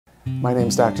My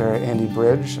name's Dr. Andy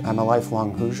Bridge. I'm a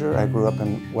lifelong Hoosier. I grew up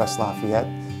in West Lafayette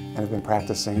and have been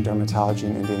practicing dermatology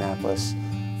in Indianapolis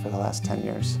for the last 10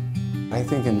 years. I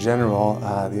think in general,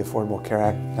 the Affordable Care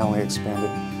Act not only expanded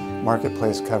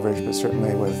marketplace coverage, but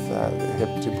certainly with HIP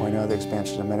 2.0, the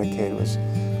expansion of Medicaid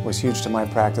was huge to my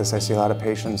practice. I see a lot of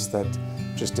patients that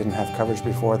just didn't have coverage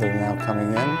before that are now coming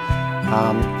in.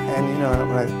 And you know,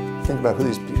 when I think about who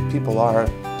these people are,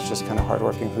 it's just kind of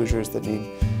hardworking Hoosiers that need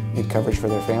coverage for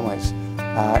their families.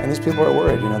 And these people are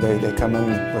worried. You know, they come in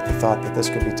with the thought that this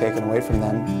could be taken away from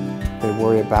them. They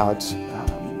worry about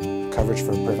coverage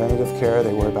for preventative care.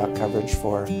 They worry about coverage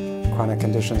for chronic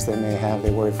conditions they may have.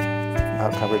 They worry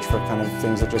about coverage for kind of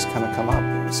things that just kind of come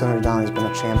up. Senator Donnelly's been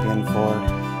a champion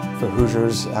for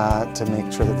Hoosiers to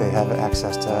make sure that they have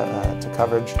access to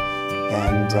coverage.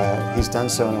 And he's done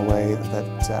so in a way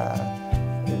that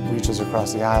reaches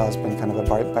across the aisle. It's been kind of a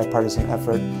bipartisan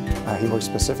effort. He worked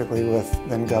specifically with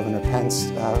then Governor Pence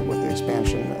with the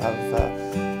expansion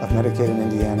of Medicaid in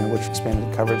Indiana, which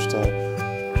expanded coverage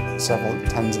to several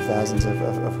tens of thousands of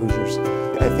Hoosiers.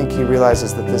 I think he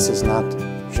realizes that this is not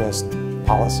just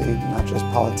policy, not just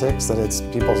politics, that it's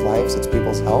people's lives, it's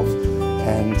people's health,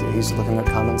 and he's looking at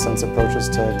common sense approaches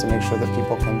to make sure that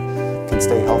people can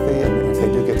stay healthy, and if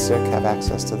they do get sick, have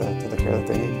access to the care that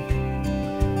they need.